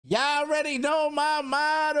Y'all already know my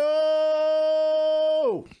motto.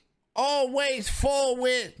 Always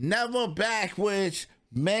forward, never backwards.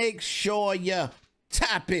 Make sure you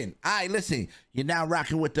tap in. All right, listen. You're now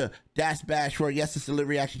rocking with the Dash Bash World. Yes, it's a Lil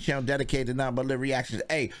Reaction channel dedicated to nothing but Lil Reactions.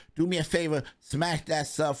 Hey, do me a favor. Smash that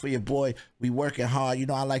sub for your boy. We working hard. You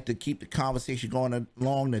know, I like to keep the conversation going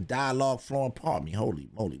along, the dialogue flowing. Pardon me. Holy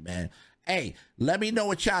moly, man. Hey, let me know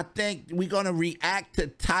what y'all think. We're going to react to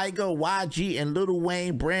Tyga, YG, and Lil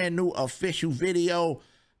Wayne brand new official video.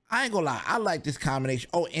 I ain't gonna lie. I like this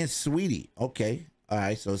combination. Oh, and Sweetie. Okay. All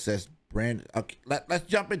right. So it says brand. Okay. Let's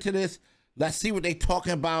jump into this. Let's see what they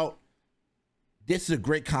talking about. This is a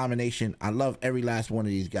great combination. I love every last one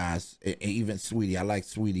of these guys. Even Sweetie. I like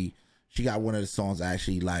Sweetie. She got one of the songs I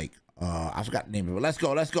actually like. I forgot the name of it. Let's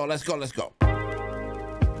go. Let's go. Let's go. Let's go.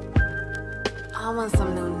 I want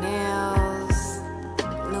some new nails,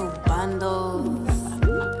 new bundles,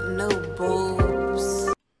 new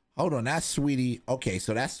boobs. Hold on, that's Sweetie. Okay,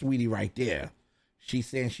 so that's Sweetie right there. She's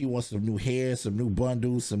saying she wants some new hair, some new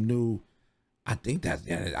bundles, some new. I think that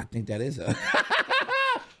is a.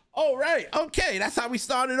 All right, okay, that's how we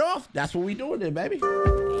started off. That's what we doing there, baby.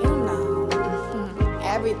 You know,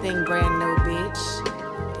 everything brand new,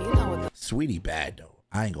 bitch. You know what? Sweetie bad though.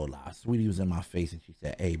 I ain't gonna lie. Sweetie was in my face and she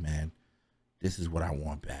said, "Hey man, this is what I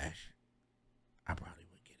want, Bash." I probably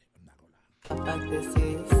would get it. I'm not gonna lie. What the fuck this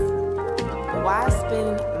is? Why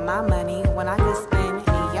spend my money when I can spend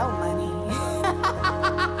your money?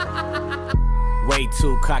 Way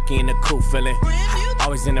too cocky in the cool feeling.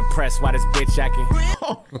 Always in the press, why this bitch acting?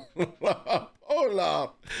 Hold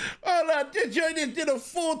up. This joint just did a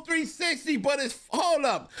full 360, but it's hold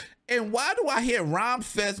up. And why do I hear Rhyme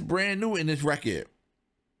Fest brand new in this record?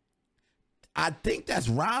 I think that's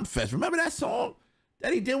Rhyme Fest. Remember that song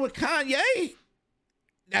that he did with Kanye?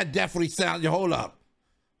 That definitely sounds. Hold up.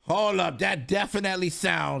 That definitely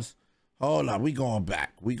sounds. Hold up. We going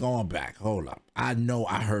back. Hold up. I know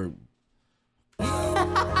I heard.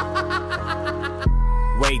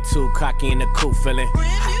 Way too cocky in the cool feeling.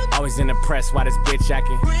 Always in the press, why this bitch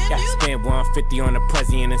acting? Got to spend 150 on the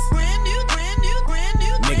president.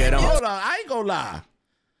 Nigga, don't. Hold on. I ain't gonna lie.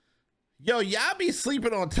 Yo, y'all be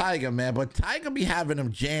sleeping on Tyga, man, but Tyga be having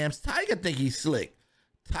them jams. Tyga think he's slick.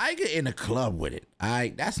 Tyga in the club with it. All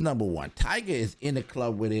right, that's number one. Tyga is in the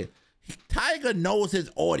club with it. Tyga knows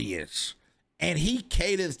his audience, and he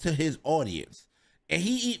caters to his audience. And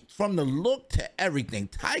he, from the look to everything,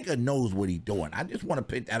 Tyga knows what he's doing. I just want to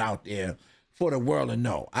put that out there for the world to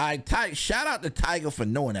know. All right, shout out to Tyga for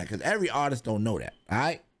knowing that, because every artist don't know that. All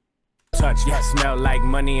right. Touch, yeah, smell like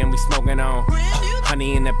money and we smoking on.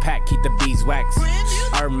 Honey in the pack, keep the beeswax.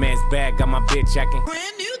 Hermes bag, got my bitch acting.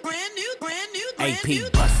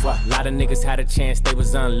 AP bust, a lot of niggas had a chance, they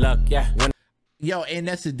was unlucky. Yeah. Yo, and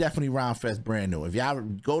this is definitely Rhyme Fest brand new. If y'all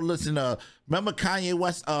go listen to, remember Kanye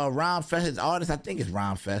West, Rhyme Fest, his artist, I think it's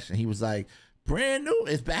Rhyme Fest, and he was like, brand new?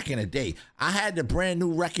 It's back in the day. I had the brand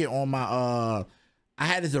new record on my, I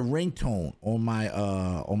had it as a ringtone on my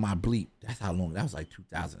bleep. That's how long, that was like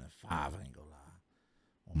 2005, I ain't gonna lie.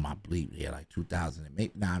 On my bleep, yeah, like 2000,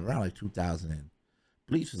 maybe, nah, around like 2000, and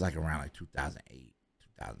bleeps was like around like 2008,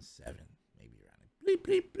 2007, maybe around like bleep,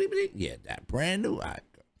 bleep, bleep, bleep. Yeah, that brand new,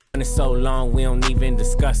 When it's so long, we don't even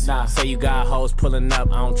discuss. Say you got hoes pulling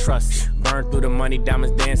up, I don't trust. Burn through the money,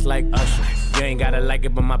 diamonds dance like Usher. You ain't gotta like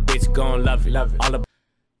it, but my bitch gon' love it. All the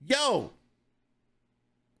Yo,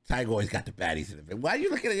 Tyga always got the baddies in the joint. Why are you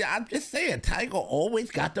looking at it? I'm just saying, Tyga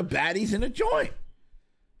always got the baddies in the joint.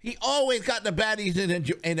 He always got the baddies in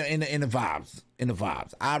the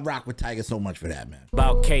vibes. I rock with Tyga so much for that, man.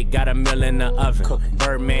 About cake, got a meal in the oven.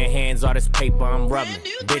 Birdman hands, all this paper I'm rubbing.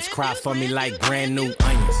 Bitch cry for me like brand new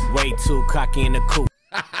onions. Way too cocky in the coop.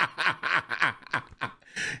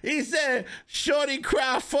 He said, shorty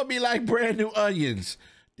cry for me like brand new onions.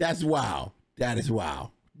 That's wild. That is wild.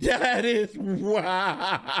 That is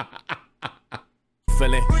wild.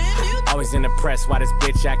 Feeling. Always in the press, why this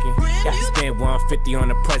bitch acting? Got to spend 150 on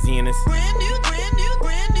the president.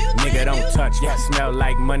 Nigga, don't touch. Yeah, smell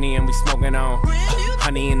like money and we smoking on.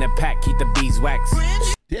 Honey in the pack, keep the beeswax.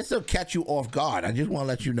 This will catch you off guard. I just want to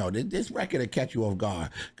let you know. This record will catch you off guard.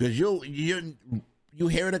 Because you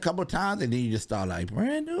hear it a couple times and then you just start like,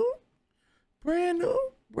 brand new?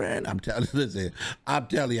 I'm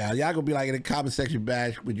telling y'all. Y'all gonna be like in the comment section,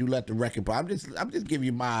 Bash, when you let the record play. I'm just giving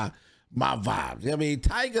you my vibes. I mean,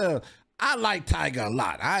 Tyga, I like Tyga a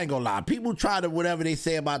lot. I ain't gonna lie. People try to whatever they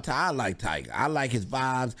say about Tyga. I like Tyga. I like his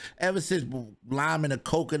vibes. Ever since Lime and the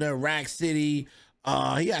Coconut, Rack City,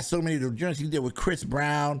 he got so many of the joints he did with Chris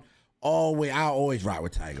Brown. I always rock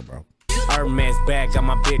with Tyga, bro. Hermes bag, got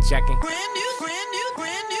my bitch acting.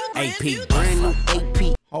 AP, brand new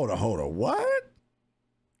AP. Hold on. What?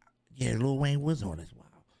 Yeah, Lil Wayne was on this. Wow.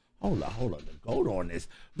 Hold on. The GOAT on this.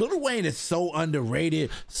 Lil Wayne is so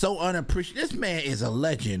underrated, so unappreciated. This man is a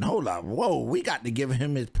legend. Hold on. Whoa, we got to give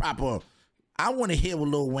him his proper. I want to hear what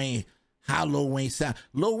Lil Wayne, how Lil Wayne sound.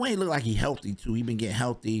 Lil Wayne look like he healthy too. He been getting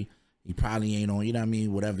healthy. He probably ain't on, you know what I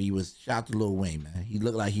mean? Whatever he was. Shout out to Lil Wayne, man. He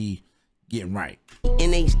look like he getting right.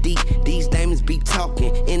 In HD, these diamonds be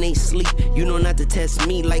talking. In they sleep, you know not to test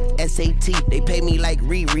me like SAT. They pay me like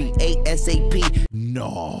Riri, ASAP.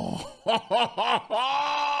 No.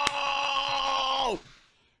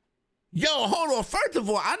 Yo, hold on. First of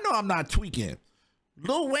all, I know I'm not tweaking.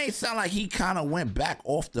 Lil Wayne sound like he kind of went back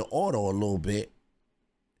off the auto a little bit.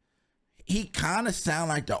 He kind of sound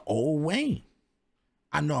like the old Wayne.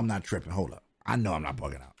 I know I'm not tripping. Hold up. I know I'm not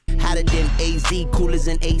bugging out. Hotter than AZ, coolers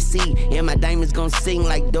than AC. And my diamonds gon' sing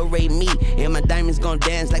like Do Re Mi. And my diamonds gon'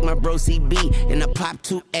 dance like my bro CB. And the Pop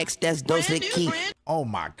 2X, that's Dosa Key. Oh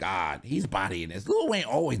my God, he's bodying this. Lil Wayne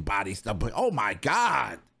always body stuff, but oh my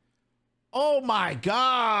God. Oh my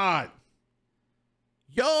God.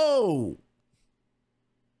 Yo.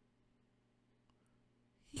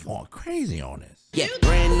 He going crazy on this. Yeah,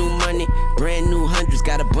 brand new money, brand new hundreds.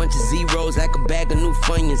 Got a bunch of zeros like a bag of new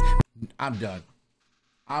Funyuns. I'm done.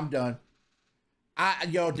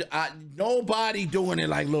 Nobody doing it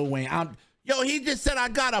like Lil Wayne. He just said I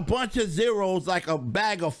got a bunch of zeros like a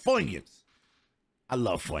bag of Funyuns. I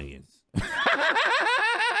love Funyuns.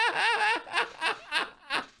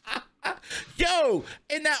 Yo,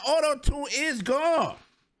 and that auto-tune is gone.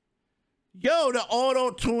 Yo, the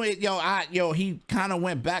auto-tune, he kind of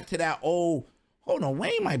went back to that old, hold on,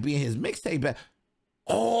 Wayne might be in his mixtape back.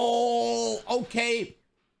 Oh, okay.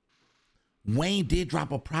 Wayne did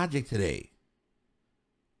drop a project today.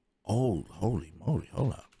 Oh, holy moly,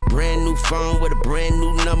 hold up. Brand new phone with a brand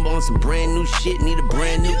new number on some brand new shit. Need a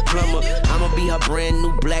brand new plumber. I'ma be her brand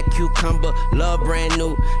new black cucumber. Love brand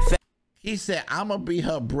new. He said, I'ma be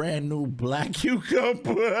her brand new black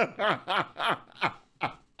cucumber.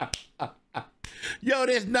 Yo,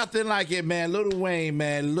 there's nothing like it, man. Lil Wayne,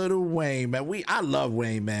 man. I love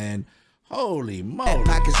Wayne, man. Holy moly.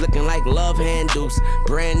 Pockets looking like love handles.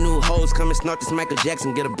 Brand new hoes come and snort this Michael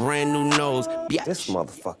Jackson, get a brand new nose. Biatch. This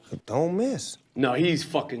motherfucker don't miss. No, he's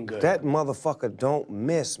fucking good. That motherfucker don't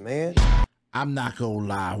miss, man. I'm not gonna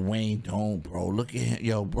lie, Wayne don't, bro. Look at him,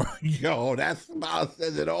 yo, bro. Yo, that smile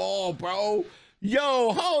says it all, bro.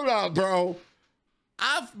 Yo, hold up, bro.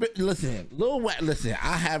 Listen,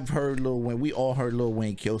 I have heard Lil Wayne. We all heard Lil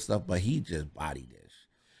Wayne kill stuff, but he just bodied this.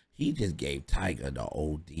 He just gave Tyga the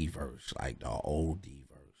OD verse, like the OD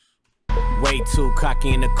verse. Way too cocky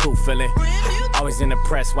in the cool feeling. Always in the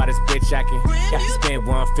press, why this bitch acting? Spend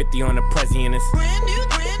 150 on the president.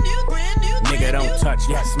 Nigga don't touch,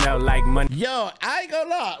 smell like money. Yo, I ain't gonna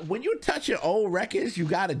lie. When you touch your old records, you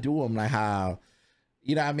gotta do them like how,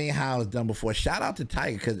 you know what I mean, how it's done before. Shout out to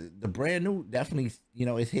Tyga, because the brand new definitely,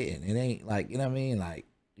 it's hitting. It ain't like, you know what I mean? Like,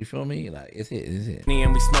 you feel me? Like, it's hitting.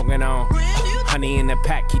 And we smoking on honey in the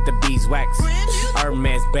pack, keep the beeswax.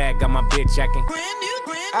 Hermes bag, got my bitch acting.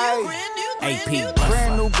 AP.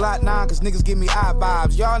 Brand new Glock 9, cause niggas give me eye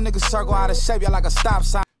vibes. Y'all niggas circle out of shape, y'all like a stop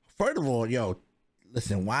sign. First of all, yo,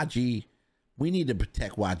 listen, YG, we need to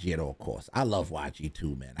protect YG at all costs. I love YG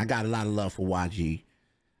too, man. I got a lot of love for YG.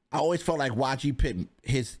 I always felt like YG put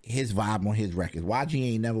his vibe on his records.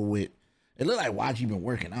 YG ain't never with, it looked like YG been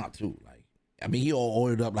working out too. Like, I mean, he all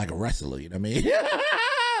oiled up like a wrestler, you know what I mean?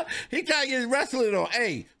 He trying to get his wrestling on.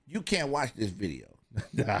 Hey, you can't watch this video.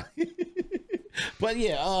 But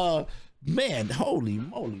yeah, man, holy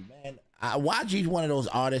moly, man. YG's one of those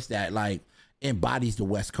artists that like embodies the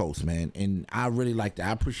West Coast, man. And I really like that.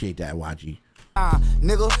 I appreciate that, YG.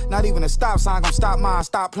 Nigga, not even a stop sign gonna stop mine.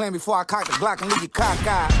 Stop playing before I cock the Glock and leave you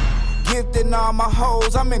cockeyed. Gifting all my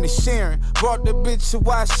hoes, I'm in the sharing. Brought the bitch to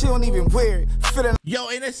why she don't even wear it. Feeling. Yo,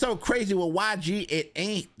 and it's so crazy with YG. It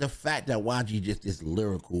ain't the fact that YG just is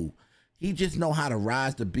lyrical. He just know how to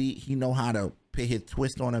rise the beat. He know how to put his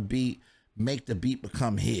twist on a beat, make the beat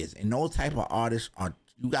become his. And those type of artists are,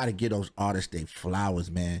 you got to give those artists their flowers,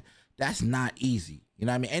 man. That's not easy. You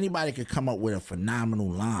know what I mean? Anybody could come up with a phenomenal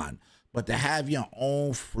line, but to have your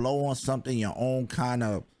own flow on something, your own kind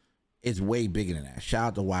of, it's way bigger than that. Shout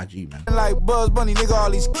out to YG, man. Like Buzz Bunny, nigga, all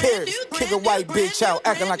these carrots. Kick a white bitch out,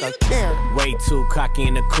 acting like a Karen. Way too cocky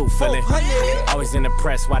in the cool feeling. Always in the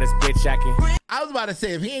press, why this bitch acting? I was about to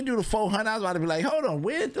say, if he ain't do the 400, I was about to be like, hold on,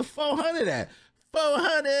 where's the 400 at?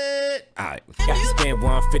 400. All right. Spend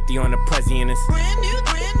 150 on the president.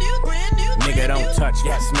 Nigga don't touch,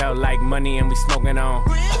 smell like money and we smoking on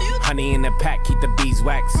honey in the pack, keep the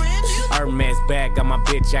beeswax. Hermes bag, got my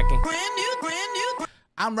bitch acting.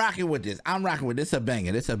 I'm rocking with this. I'm rocking with this. It's a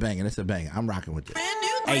banger. It's a banger. It's a banger. I'm rocking with this.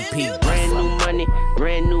 AP. Brand new money,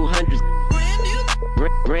 brand new hundreds.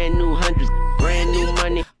 Brand new hundreds, brand new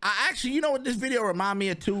money. I actually, you know what this video remind me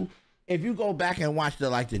of too? If you go back and watch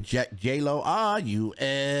the J-Lo,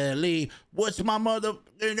 R-U-L-E, what's my mother,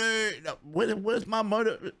 what's my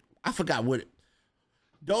mother? I forgot what it.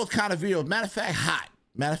 Those kind of videos. Matter of fact, Hot.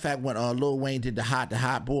 Matter of fact, when Lil Wayne did the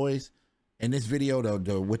Hot Boys, in this video,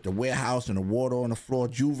 the with the warehouse and the water on the floor,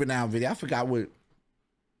 juvenile video. I forgot what. It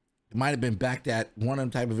might have been back that one of them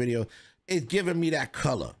type of video. It's giving me that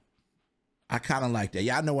color. I kind of like that.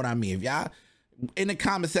 Y'all know what I mean. If y'all in the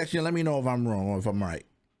comment section, let me know if I'm wrong or if I'm right.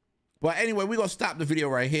 But anyway, we're going to stop the video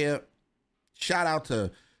right here. Shout out to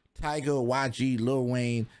Tyga, YG, Lil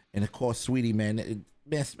Wayne, and of course, Sweetie, man.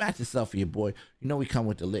 Man, smash yourself for your boy. You know we come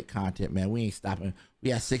with the lit content, man. We ain't stopping. We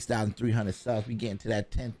had 6,300 subs. We getting to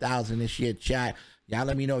that 10,000 this year, chat. Y'all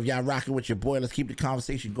let me know if y'all rocking with your boy. Let's keep the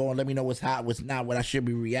conversation going. Let me know what's hot, what's not, what I should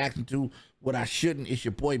be reacting to, what I shouldn't. It's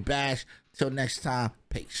your boy Bash. Till next time,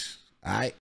 peace. All right.